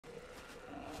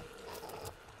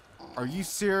Are you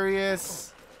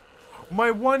serious?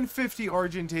 My 150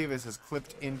 Argentavis has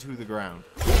clipped into the ground.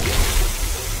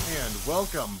 And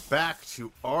welcome back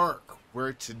to ARK,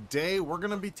 where today we're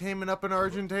going to be taming up an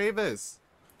Argentavis.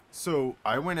 So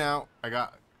I went out, I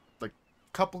got like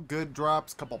a couple good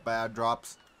drops, couple bad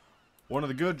drops. One of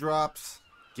the good drops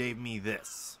gave me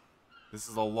this. This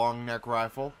is a long neck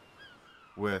rifle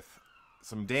with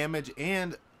some damage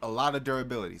and a lot of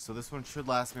durability. So this one should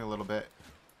last me a little bit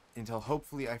until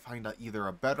hopefully I find out either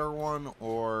a better one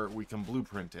or we can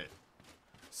blueprint it.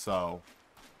 So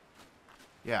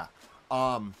yeah.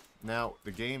 Now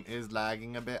the game is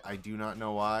lagging a bit. I do not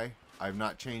know why. I've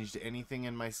not changed anything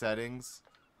in my settings.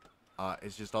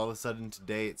 It's just all of a sudden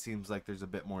today it seems like there's a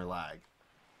bit more lag.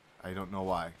 I don't know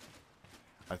why.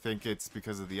 I think it's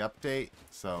because of the update,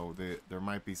 so there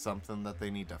might be something that they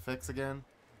need to fix again.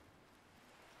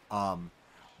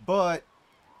 But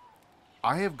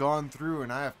I have gone through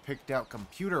and I have picked out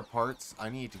computer parts. I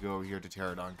need to go over here to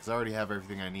tear it on because I already have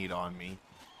everything I need on me.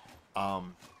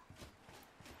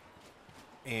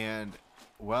 And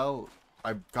well,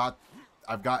 I've got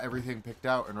everything picked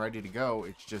out and ready to go.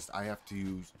 It's just I have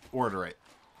to order it.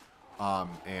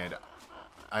 And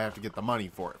I have to get the money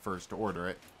for it first to order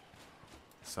it.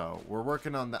 So we're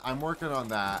working on that. I'm working on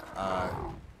that.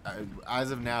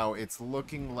 As of now, it's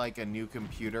looking like a new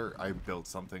computer. I built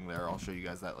something there. I'll show you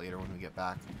guys that later when we get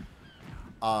back.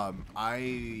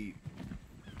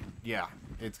 Yeah,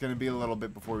 it's gonna be a little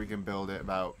bit before we can build it.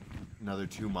 About another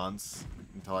 2 months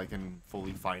until I can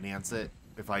fully finance it.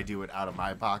 If I do it out of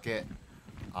my pocket,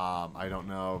 I don't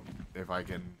know if I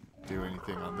can do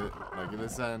anything on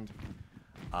this end.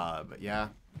 But yeah.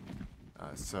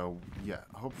 So yeah,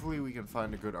 hopefully we can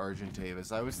find a good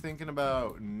Argentavis. I was thinking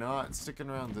about not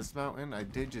sticking around this mountain. I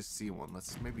did just see one.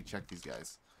 Let's maybe check these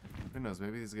guys. Who knows?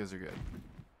 Maybe these guys are good.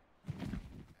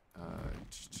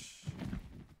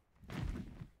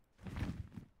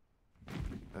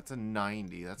 That's a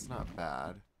 90. That's not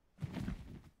bad.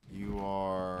 You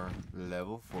are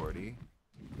level 40.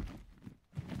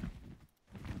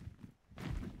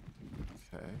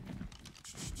 Okay.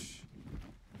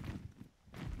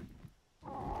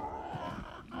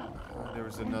 There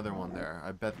was another one there.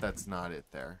 I bet that's not it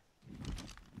there.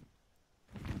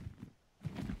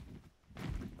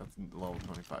 That's level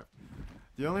 25.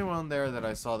 The only one there that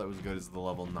I saw that was good is the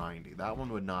level 90. That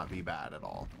one would not be bad at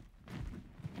all.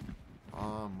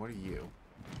 What are you?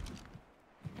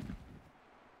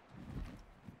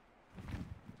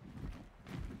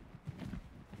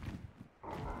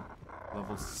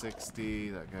 Level 60.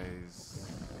 That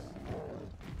guy's...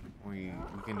 We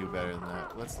can do better than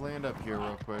that. Let's land up here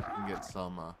real quick and get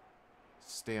some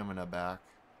stamina back.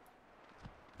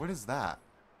 What is that?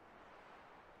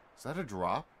 Is that a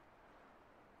drop?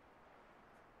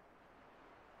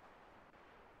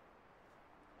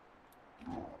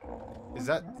 Is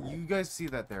that... You guys see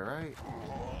that there, right?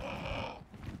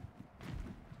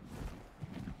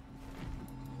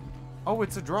 Oh,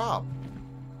 it's a drop.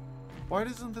 Why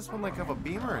doesn't this one like have a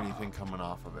beam or anything coming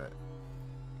off of it?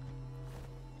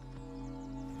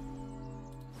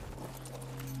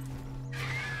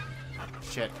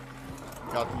 Shit.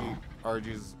 Got the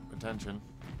RG's attention.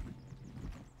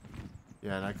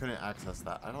 Yeah, and I couldn't access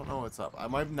that. I don't know what's up. I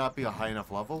might not be a high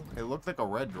enough level. It looked like a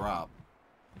red drop.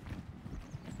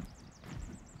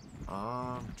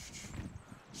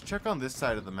 Let's check on this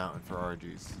side of the mountain for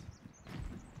RGs.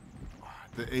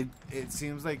 It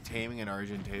seems like taming an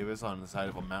Argentavis on the side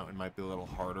of a mountain might be a little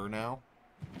harder now.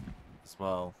 As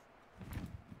well.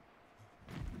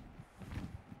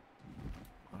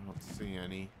 I don't see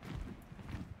any.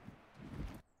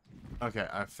 Okay,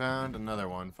 I found another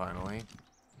one finally.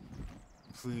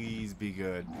 Please be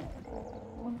good.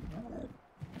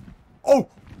 Oh!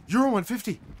 Euro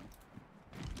 150!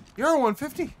 Euro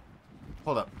 150!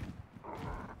 Hold up.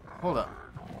 Hold up.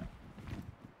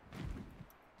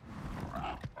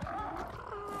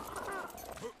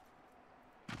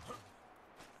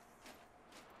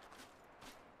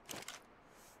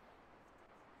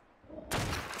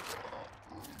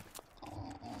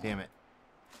 Damn it.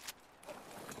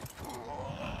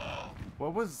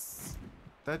 What was...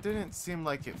 That didn't seem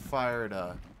like it fired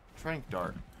a tranq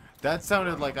dart. That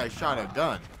sounded like I shot a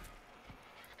gun.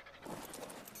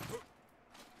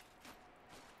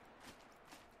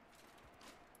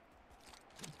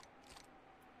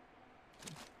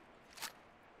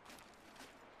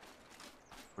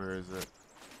 Where is it?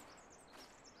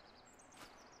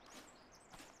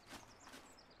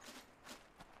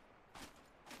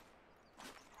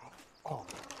 Oh.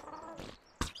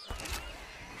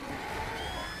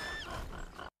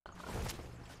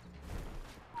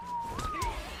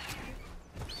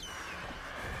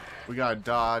 We gotta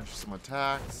dodge some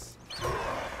attacks.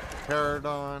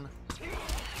 Pterodon.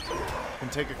 Can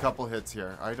take a couple hits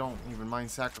here. I don't even mind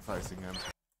sacrificing him.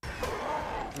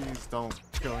 Please don't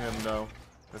kill him, though.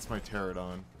 That's my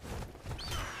Pterodon.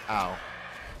 Ow.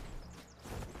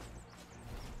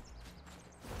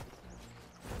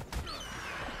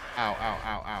 Ow, ow,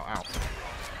 ow, ow, ow.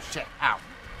 Shit, ow.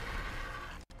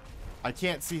 I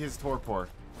can't see his torpor.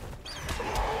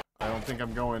 I don't think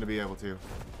I'm going to be able to.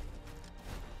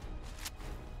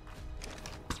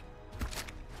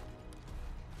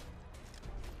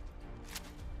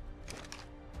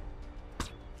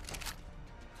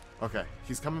 Okay,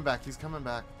 he's coming back, he's coming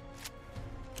back.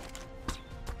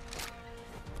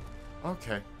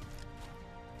 Okay.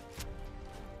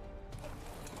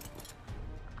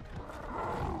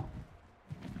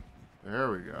 There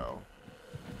we go.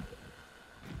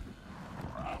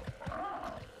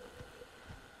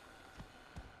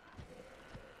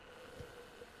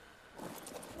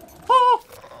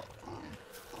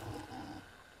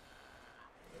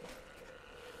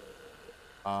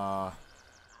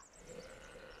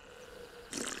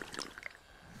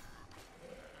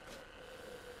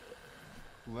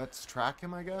 Let's track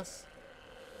him, I guess.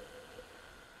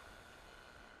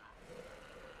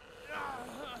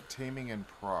 Taming in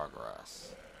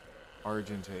progress.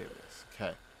 Argentavis.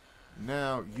 Okay.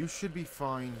 Now, you should be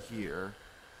fine here.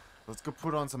 Let's go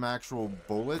put on some actual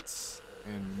bullets,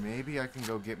 and maybe I can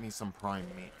go get me some prime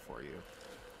meat for you.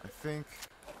 I think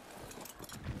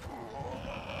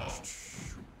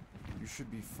you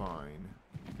should be fine.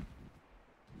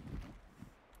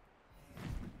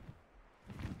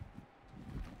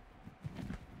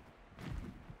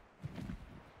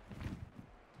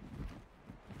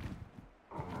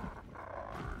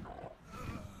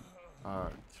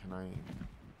 Can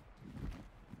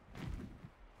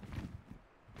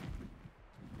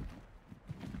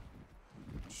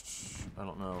I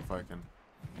don't know if I can.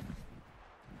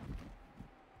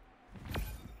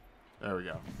 There we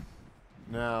go.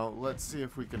 Now, let's see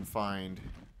if we can find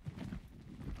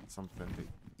something to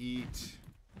eat.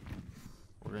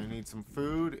 We're going to need some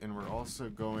food, and we're also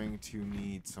going to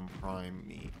need some prime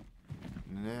meat.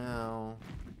 Now,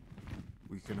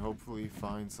 we can hopefully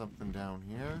find something down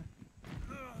here.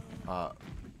 I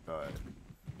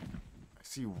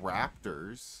see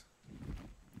raptors.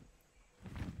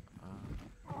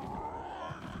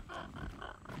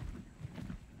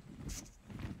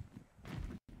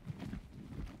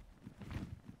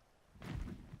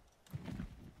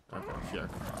 Okay, here.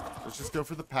 Let's just go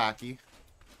for the packy.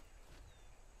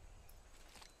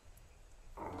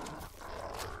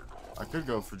 I could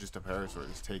go for just a parasaur,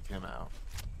 just take him out.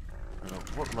 I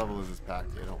don't, what level is this packy?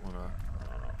 I don't want to...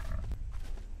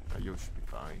 You should be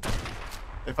fine.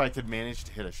 If I could manage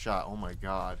to hit a shot, oh my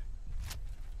god.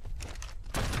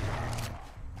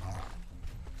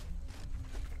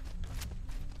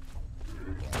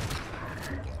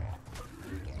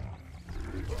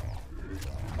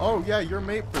 Oh yeah, you're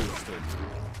mate boosted.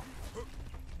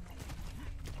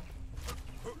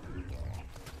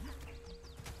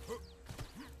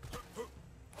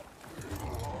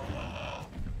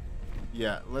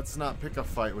 Yeah, let's not pick a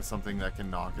fight with something that can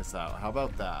knock us out. How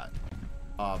about that?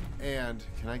 And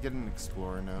can I get an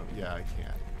explorer note? Yeah, I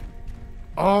can.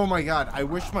 Oh my god, I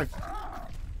wish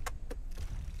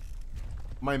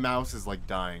my mouse is like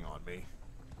dying on me.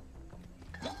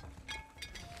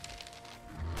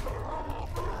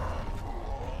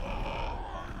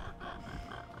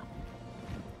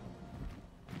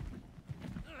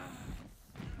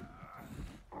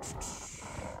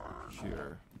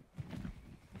 Here.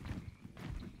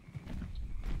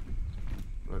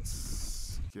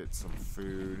 Let's get some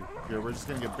food. Here, we're just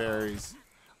gonna get berries.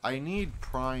 I need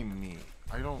prime meat.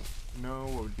 I don't know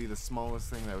what would be the smallest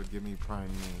thing that would give me prime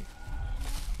meat.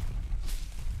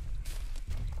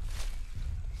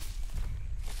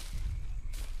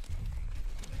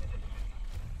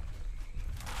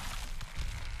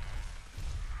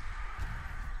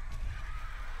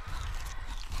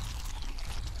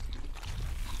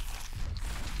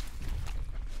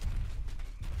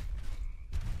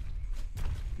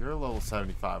 You're level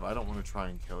 75. I don't want to try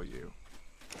and kill you.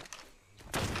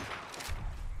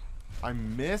 I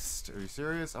missed? Are you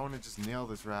serious? I want to just nail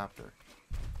this raptor.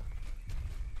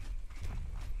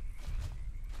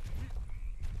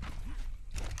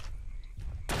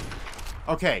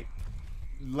 Okay.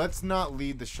 Let's not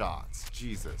lead the shots.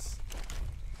 Jesus.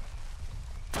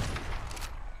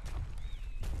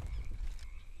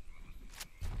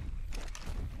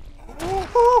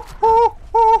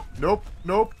 Nope.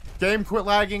 Nope. Game quit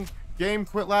lagging. Game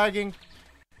quit lagging.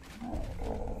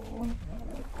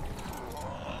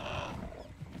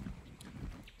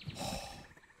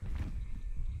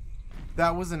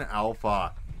 That was an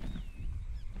alpha.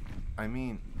 I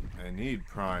mean, I need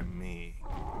prime me.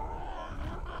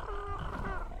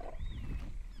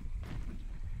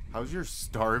 How's your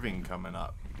starving coming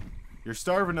up? You're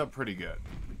starving up pretty good.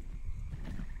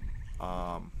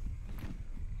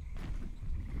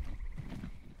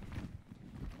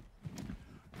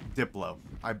 Diplo.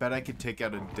 I bet I could take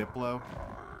out a Diplo.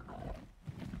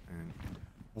 And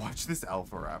watch this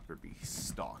Alpha Raptor be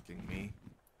stalking me.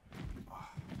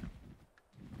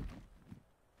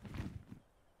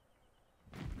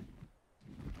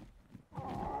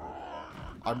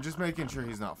 I'm just making sure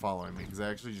he's not following me, because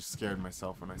I actually just scared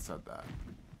myself when I said that.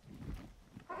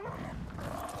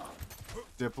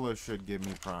 Diplo should give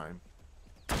me prime.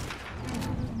 If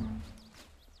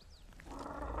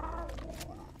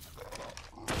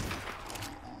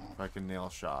I can nail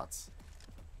shots.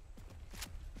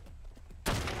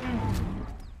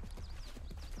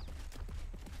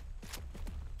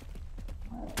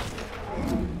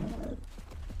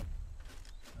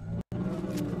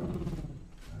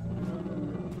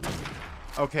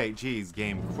 Okay, geez,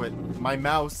 game, quit. My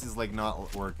mouse is like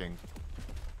not working.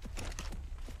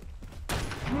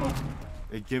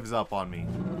 It gives up on me.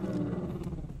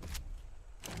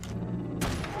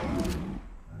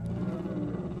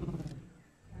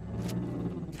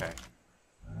 Okay.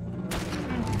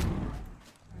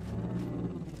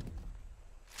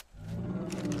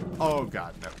 Oh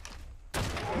god, no.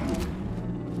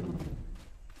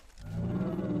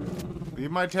 Leave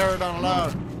my pterodon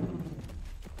alone.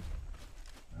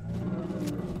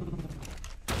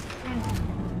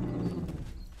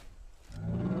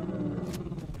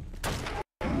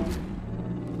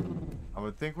 I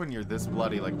would think when you're this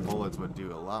bloody, like, bullets would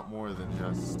do a lot more than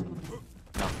just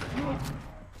nothing.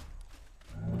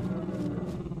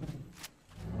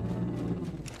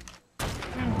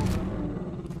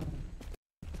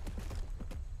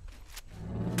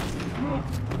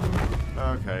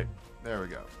 Okay, there we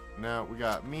go. Now we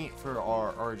got meat for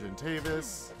our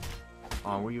Argentavis.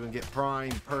 We even get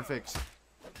prime, perfect.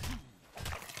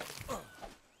 Oh,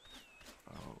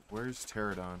 where's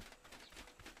Pterodon?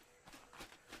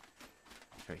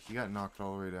 Okay, he got knocked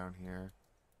all the way down here.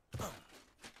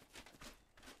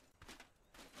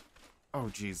 Oh,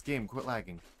 geez. Game, quit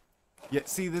lagging. Yeah,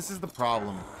 see, this is the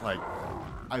problem, like,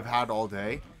 I've had all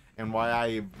day, and why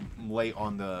I'm late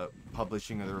on the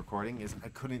publishing of the recording is I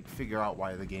couldn't figure out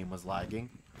why the game was lagging.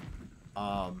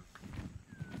 And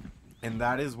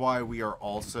that is why we are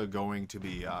also going to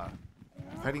be,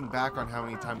 cutting back on how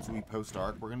many times we post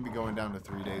ARK. We're going to be going down to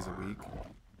 3 days a week.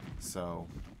 So,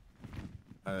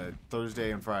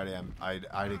 Thursday and Friday,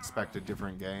 I'd expect a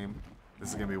different game. This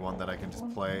is gonna be one that I can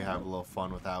just play, have a little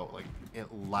fun without like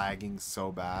it lagging so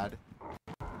bad.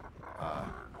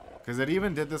 Because it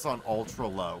even did this on ultra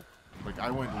low. Like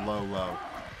I went low,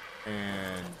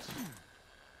 and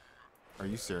are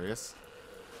you serious?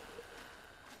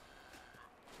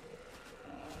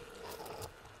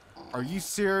 Are you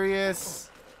serious?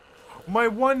 My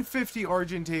 150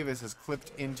 Argentavis has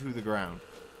clipped into the ground.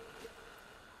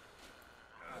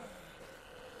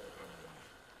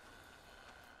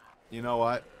 You know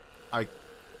what?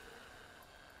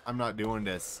 I'm not doing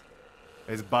this.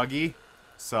 It's buggy,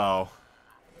 so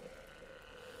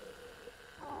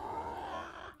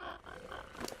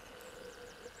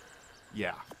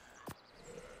yeah.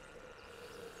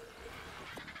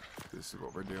 This is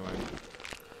what we're doing.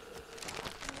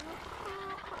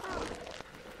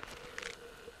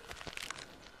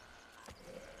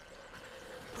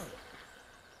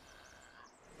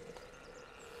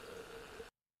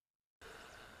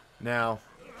 Now,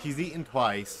 he's eaten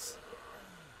twice.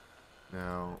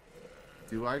 Now,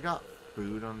 do I got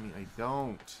food on me? I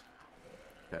don't.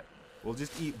 Okay. We'll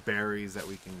just eat berries that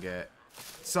we can get.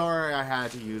 Sorry I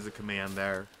had to use a command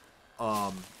there.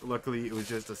 Luckily it was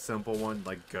just a simple one,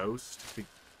 like ghost.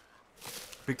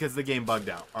 Because the game bugged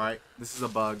out, alright? This is a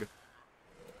bug.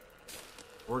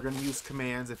 We're gonna use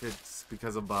commands if it's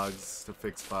because of bugs, to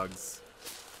fix bugs.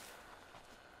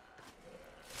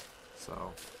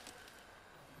 So...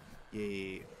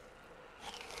 yeah,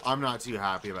 I'm not too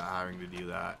happy about having to do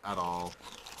that at all,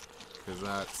 because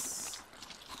that's...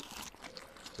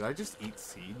 Did I just eat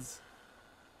seeds?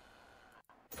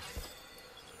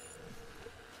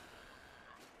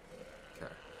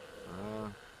 Okay.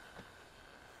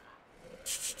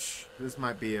 This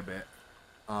might be a bit,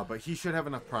 but he should have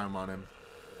enough prime on him.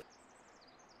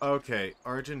 Okay,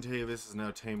 Argentavis is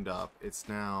now tamed up. It's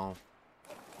now...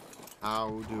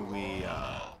 How do we,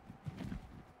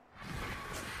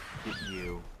 get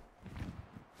you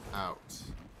out?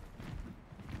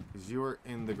 Because you are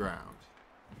in the ground.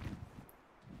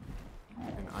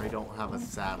 And I don't have a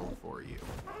saddle for you.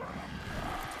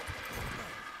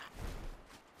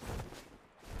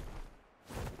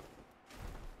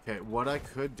 Okay, what I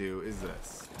could do is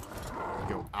this.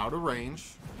 Go out of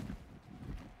range.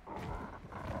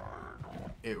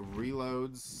 It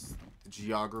reloads the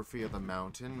geography of the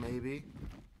mountain, maybe.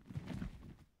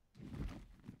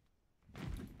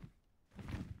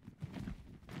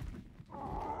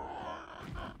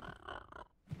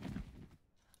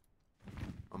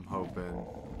 I'm hoping.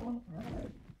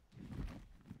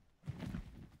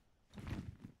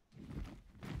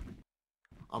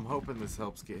 I'm hoping this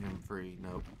helps get him free.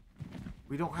 Nope.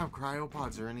 We don't have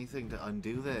cryopods or anything to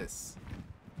undo this.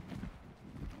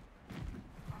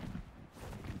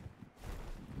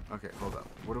 Okay, hold up.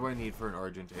 What do I need for an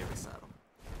Argentavis saddle?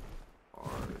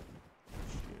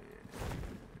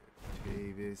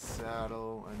 Argentavis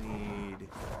saddle. I need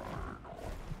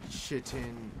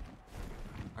chitin.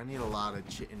 I need a lot of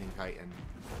chitin and chitin.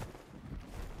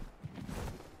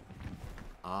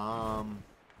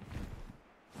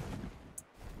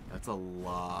 That's a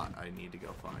lot I need to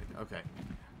go find. Okay.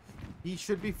 He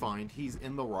should be fine. He's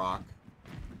in the rock.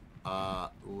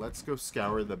 Let's go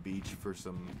scour the beach for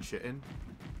some chitin.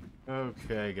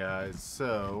 Okay, guys.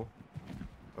 So,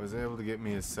 I was able to get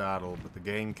me a saddle, but the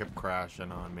game kept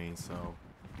crashing on me, so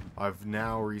I've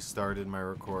now restarted my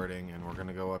recording, and we're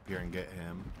gonna go up here and get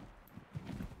him.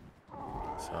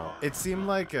 So, it seemed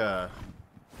like,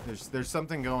 there's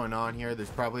something going on here. There's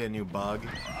probably a new bug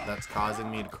that's causing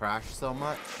me to crash so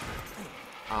much.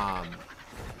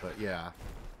 But yeah.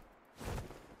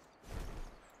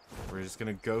 We're just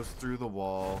gonna go through the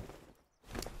wall.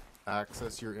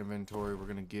 Access your inventory. We're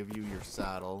gonna give you your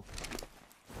saddle.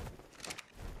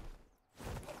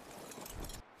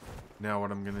 Now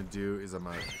what I'm gonna do is I'm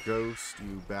gonna ghost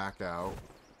you back out.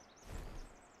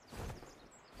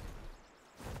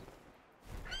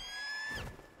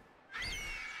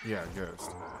 Yeah,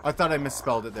 ghost. I thought I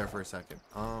misspelled it there for a second.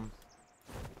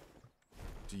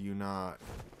 Do you not...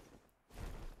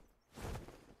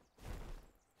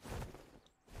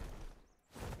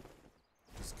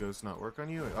 Does ghost not work on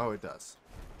you? Oh, it does.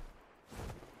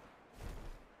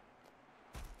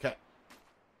 Okay.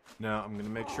 Now, I'm going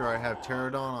to make sure I have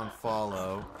Pterodon on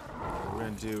follow. What we're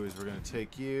going to do is we're going to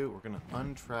take you, we're going to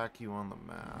untrack you on the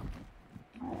map.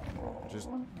 Just,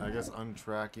 I guess,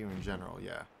 untrack you in general,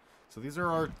 yeah. So these are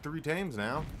our 3 tames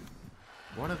now.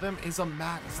 One of them is a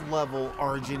max level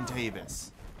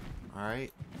Argentavis.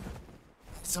 Alright?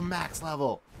 It's a max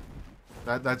level.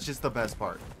 That's just the best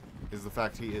part. Is the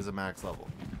fact he is a max level.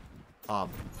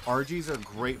 RGs are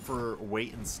great for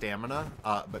weight and stamina.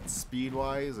 But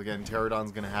speed-wise, again,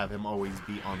 Pterodon's going to have him always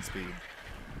be on speed.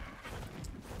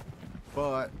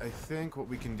 But I think what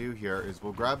we can do here is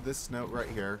we'll grab this note right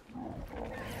here.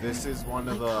 This is one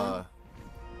of the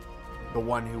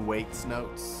one who waits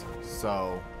notes,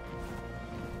 so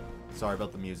sorry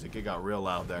about the music, it got real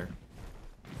loud there.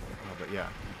 But yeah,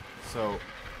 so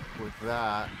with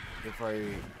that, if I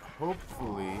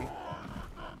hopefully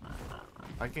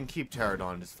I can keep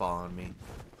Pterodon just following me.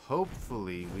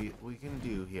 Hopefully we can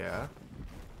do here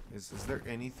is there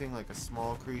anything like a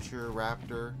small creature,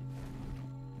 raptor?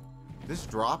 This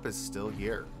drop is still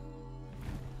here.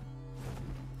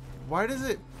 Why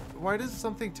does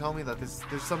something tell me that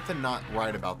there's something not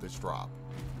right about this drop?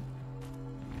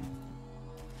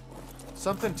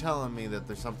 Something telling me that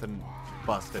there's something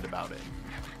busted about it.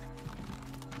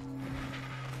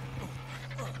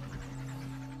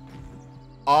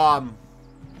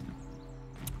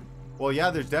 Well,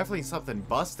 yeah, there's definitely something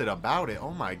busted about it.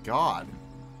 Oh my god.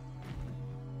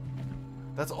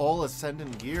 That's all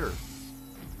Ascendant gear.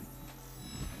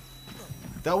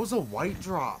 That was a white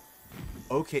drop.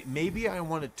 Okay, maybe I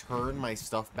want to turn my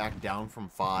stuff back down from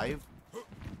 5.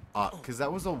 Because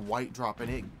that was a white drop,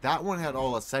 and that one had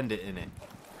all Ascendant in it.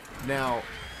 Now,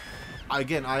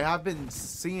 again, I have been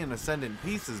seeing Ascendant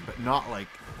pieces, but not like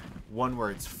one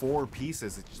where it's 4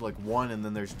 pieces. It's just like 1, and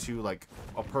then there's 2, like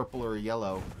a purple or a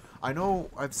yellow. I know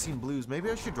I've seen blues.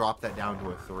 Maybe I should drop that down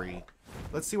to a 3.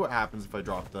 Let's see what happens if I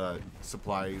drop the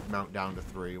supply mount down to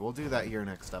 3. We'll do that here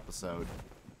next episode.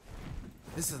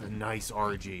 This is a nice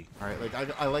RG. Alright, like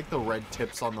I like the red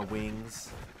tips on the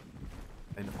wings.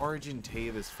 And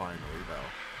Argentavis finally, though.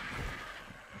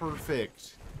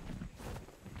 Perfect.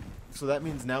 So that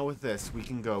means now with this, we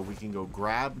can go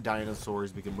grab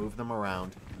dinosaurs, we can move them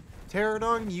around.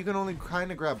 Pterodon, you can only kind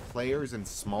of grab players and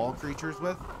small creatures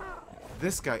with.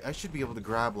 This guy, I should be able to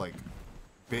grab, like,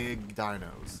 big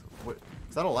dinos. What,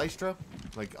 is that a Lystra?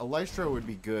 Like, a Lystra would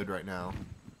be good right now.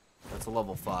 That's a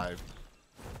level 5.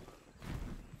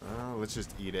 Let's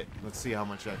just eat it. Let's see how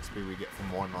much XP we get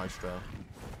from 1 Lystra.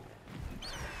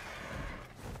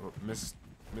 Oh, missed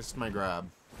my grab.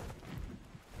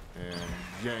 And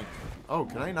yank. Oh,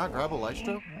 can I not grab a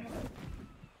Lystra?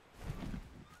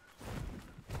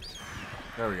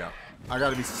 There we go. I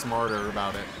gotta be smarter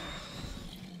about it.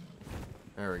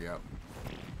 There we go.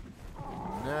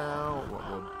 Now,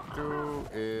 what we'll do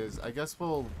is, I guess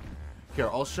we'll... Here,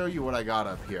 I'll show you what I got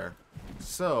up here.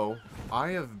 So, I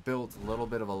have built a little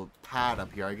bit of a pad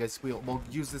up here. I guess we'll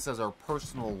use this as our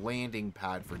personal landing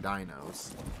pad for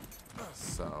dinos.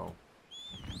 So...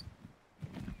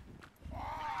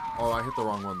 Oh, I hit the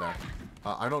wrong one there.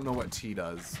 I don't know what T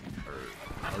does.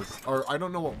 Or I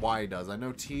don't know what Y does. I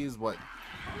know T is what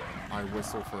I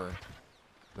whistle for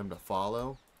them to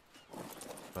follow.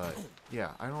 But, yeah,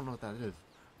 I don't know what that is.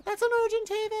 That's an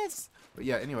Argentavis! But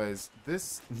yeah, anyways,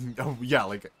 this... Oh, yeah,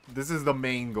 like, this is the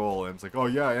main goal. And it's like, oh,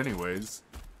 yeah, anyways.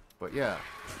 But yeah,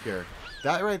 here.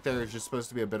 That right there is just supposed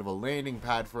to be a bit of a landing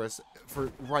pad for us for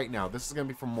right now. This is going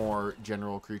to be for more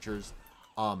general creatures.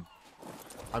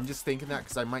 I'm just thinking that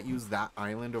because I might use that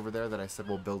island over there that I said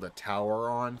we'll build a tower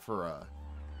on for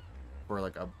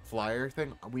like a flyer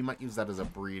thing. We might use that as a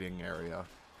breeding area.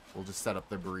 We'll just set up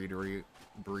the breedery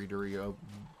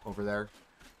over there,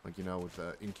 like, you know, with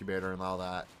the incubator and all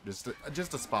that.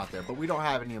 Just a spot there, but we don't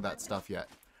have any of that stuff yet.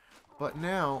 But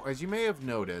now, as you may have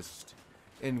noticed,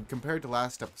 and compared to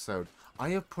last episode, I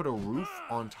have put a roof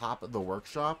on top of the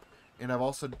workshop, and I've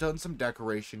also done some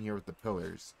decoration here with the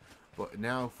pillars. But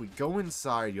now, if we go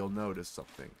inside, you'll notice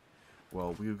something.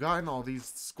 Well, we've gotten all these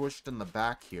squished in the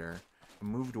back here, and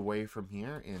moved away from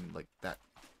here, and like that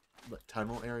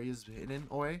tunnel area is hidden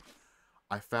away.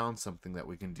 I found something that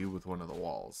we can do with one of the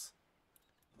walls.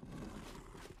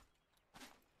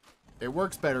 It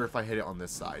works better if I hit it on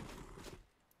this side.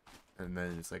 And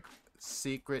then it's like,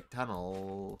 secret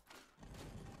tunnel.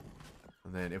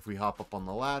 And then if we hop up on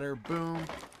the ladder, boom.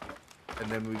 And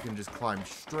then we can just climb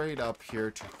straight up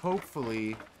here to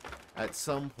hopefully, at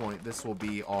some point, this will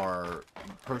be our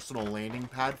personal landing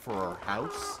pad for our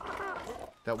house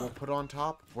that we'll put on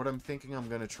top. What I'm thinking I'm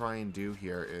going to try and do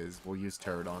here is, we'll use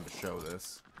Pterodon to show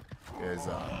this, is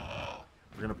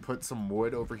we're going to put some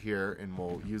wood over here and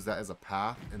we'll use that as a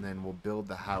path, and then we'll build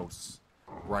the house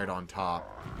right on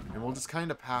top. And we'll just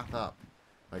kind of path up.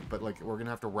 But we're going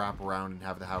to have to wrap around and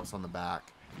have the house on the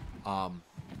back.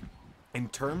 In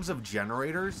terms of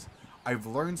generators, I've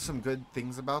learned some good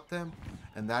things about them,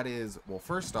 and that is, well,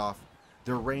 first off,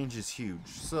 their range is huge.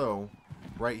 So,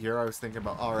 right here, I was thinking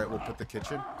about, alright, we'll put the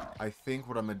kitchen. I think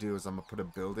what I'm going to do is I'm going to put a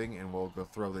building, and we'll go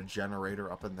throw the generator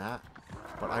up in that.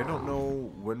 But I don't know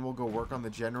when we'll go work on the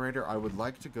generator. I would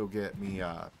like to go get me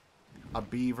a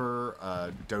beaver,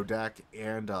 a dodec,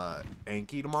 and a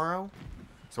Anki tomorrow.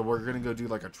 So we're going to go do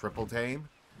like a triple tame.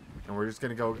 And we're just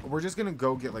gonna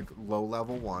go get like low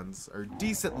level ones or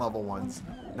decent level ones,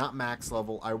 not max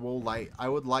level. I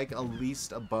would like at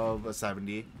least above a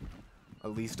 70,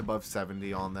 at least above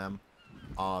 70 on them.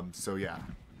 So yeah,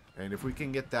 and if we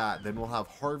can get that, then we'll have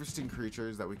harvesting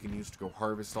creatures that we can use to go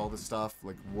harvest all the stuff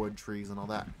like wood, trees, and all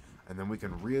that. And then we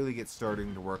can really get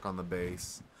starting to work on the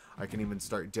base. I can even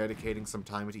start dedicating some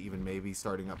time to even maybe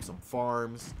starting up some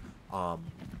farms.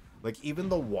 Like, even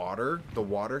the water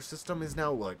system is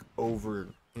now, like,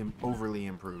 overly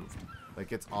improved.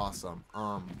 Like, it's awesome.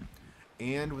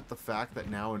 And with the fact that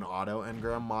now an auto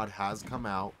engram mod has come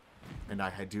out, and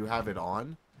I do have it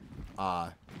on,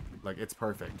 like, it's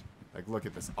perfect. Like, look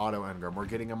at this, auto engram. We're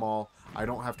getting them all. I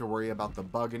don't have to worry about the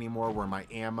bug anymore where my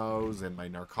ammos and my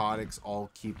narcotics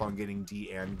all keep on getting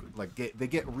they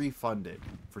get refunded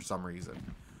for some reason.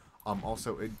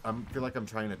 Also, I feel like I'm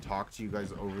trying to talk to you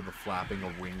guys over the flapping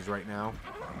of wings right now,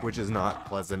 which is not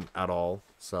pleasant at all.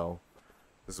 So,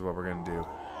 this is what we're going to do.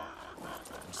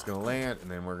 I'm just going to land, and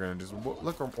then we're going to just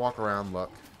walk around,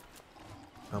 look.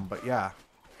 But yeah.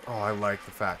 Oh, I like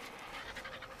the fact.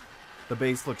 The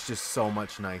base looks just so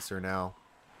much nicer now.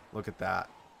 Look at that.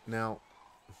 Now,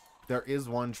 there is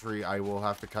one tree I will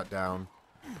have to cut down,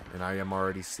 and I am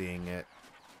already seeing it.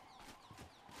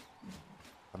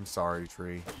 I'm sorry,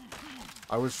 tree.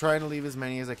 I was trying to leave as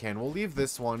many as I can. We'll leave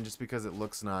this one just because it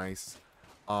looks nice.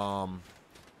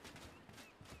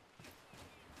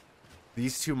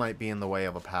 These two might be in the way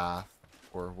of a path.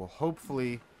 Or, well,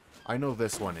 hopefully... I know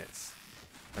this one is.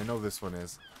 I know this one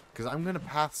is. Because I'm going to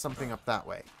path something up that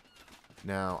way.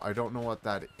 Now, I don't know what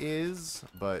that is,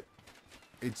 but...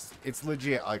 It's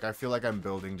legit. Like, I feel like I'm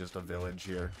building just a village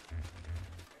here.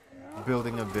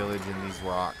 Building a village in these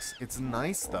rocks. It's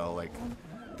nice, though. Like...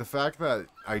 The fact that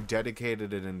I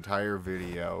dedicated an entire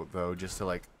video, though, just to,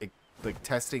 like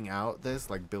testing out this,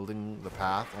 like, building the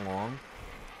path along,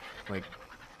 like,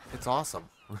 it's awesome.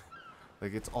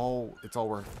 Like, it's all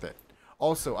worth it.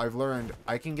 Also, I've learned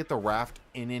I can get the raft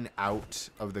in and out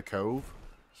of the cove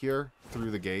here through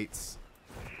the gates.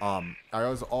 I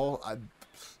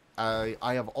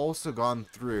have also gone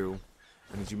through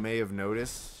And as you may have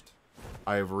noticed,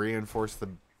 I have reinforced the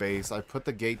base. I put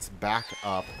the gates back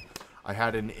up. I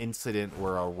had an incident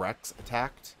where a Rex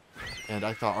attacked. And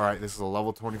I thought, alright, this is a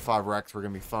level 25 Rex. We're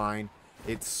going to be fine.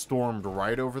 It stormed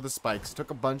right over the spikes.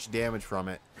 Took a bunch of damage from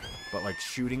it. But, like,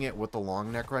 shooting it with the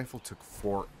long neck rifle took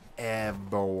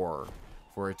forever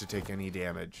for it to take any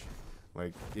damage.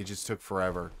 Like, it just took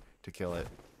forever to kill it.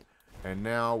 And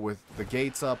now, with the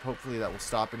gates up, hopefully that will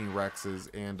stop any Rexes.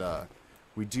 And,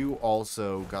 we do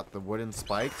also got the wooden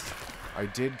spikes. I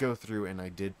did go through and I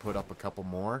did put up a couple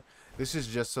more. This is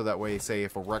just so that way, say,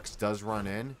 if a Rex does run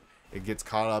in, it gets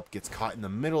caught up, gets caught in the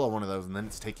middle of one of those, and then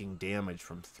it's taking damage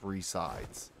from 3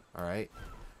 sides. Alright?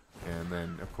 And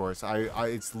then, of course,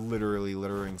 it's literally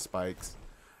littering spikes.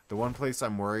 The one place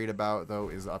I'm worried about, though,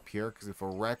 is up here, because if a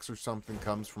Rex or something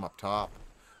comes from up top,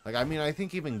 like, I mean, I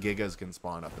think even Gigas can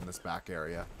spawn up in this back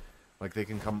area. Like, they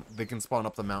can spawn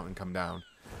up the mountain and come down.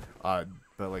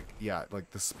 But, like, yeah, like,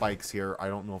 the spikes here, I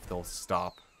don't know if they'll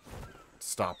stop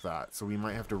that. So we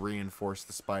might have to reinforce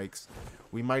the spikes.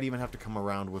 We might even have to come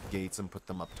around with gates and put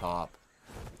them up top.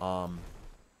 Now,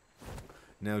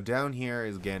 down here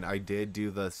is, again, I did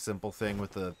do the simple thing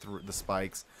with the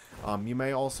spikes. You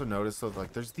may also notice, though,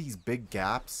 like, there's these big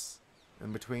gaps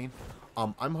in between.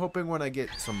 I'm hoping when I get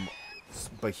some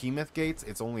behemoth gates,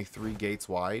 it's only 3 gates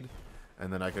wide.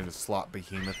 And then I can just slot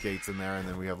behemoth gates in there, and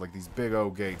then we have, like, these big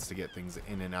old gates to get things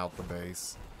in and out the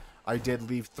base. I did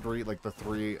leave 3, like, the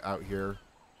 3 out here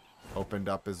opened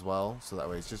up as well, so that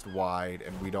way it's just wide,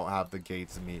 and we don't have the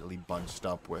gates immediately bunched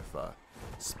up with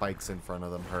spikes in front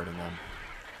of them, hurting them.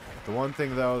 The one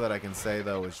thing, though, that I can say,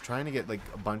 though, is trying to get, like,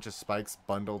 a bunch of spikes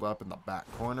bundled up in the back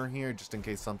corner here, just in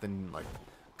case something, like,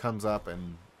 comes up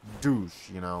and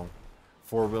douche, you know,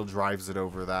 4-wheel drives it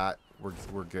over that.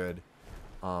 We're good.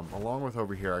 Along with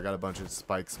over here, I got a bunch of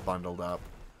spikes bundled up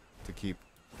to keep...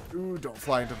 Ooh, don't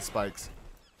fly into the spikes.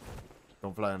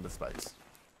 Don't fly into the spikes.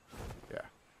 Yeah.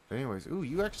 But anyways, ooh,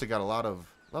 you actually got a lot of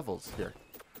levels here.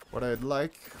 What I'd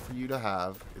like for you to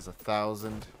have is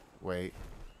 1,000 weight.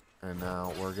 And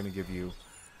now we're going to give you...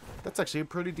 That's actually a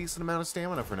pretty decent amount of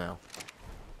stamina for now.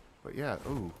 But yeah,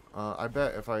 ooh. I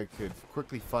bet if I could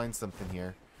quickly find something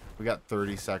here... We got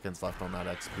 30 seconds left on that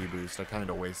XP boost. I kind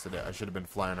of wasted it. I should have been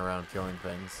flying around killing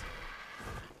things.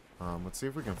 Let's see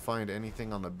if we can find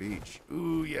anything on the beach.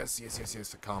 Ooh, yes, a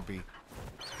compy.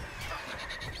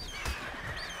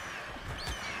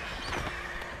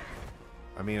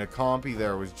 I mean, a compy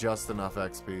there was just enough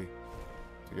XP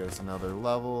to get us another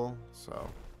level. So,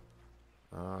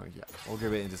 yeah, we'll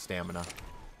give it into stamina.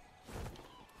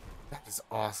 That is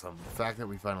awesome. The fact that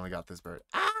we finally got this bird.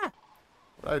 Ah!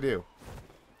 What'd I do?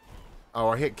 Oh,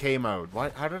 I hit K mode. Why?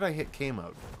 How did I hit K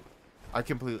mode? I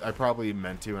probably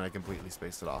meant to, and I completely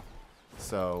spaced it off.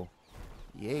 So,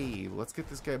 yay. Let's get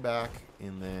this guy back,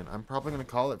 and then I'm probably going to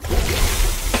call it.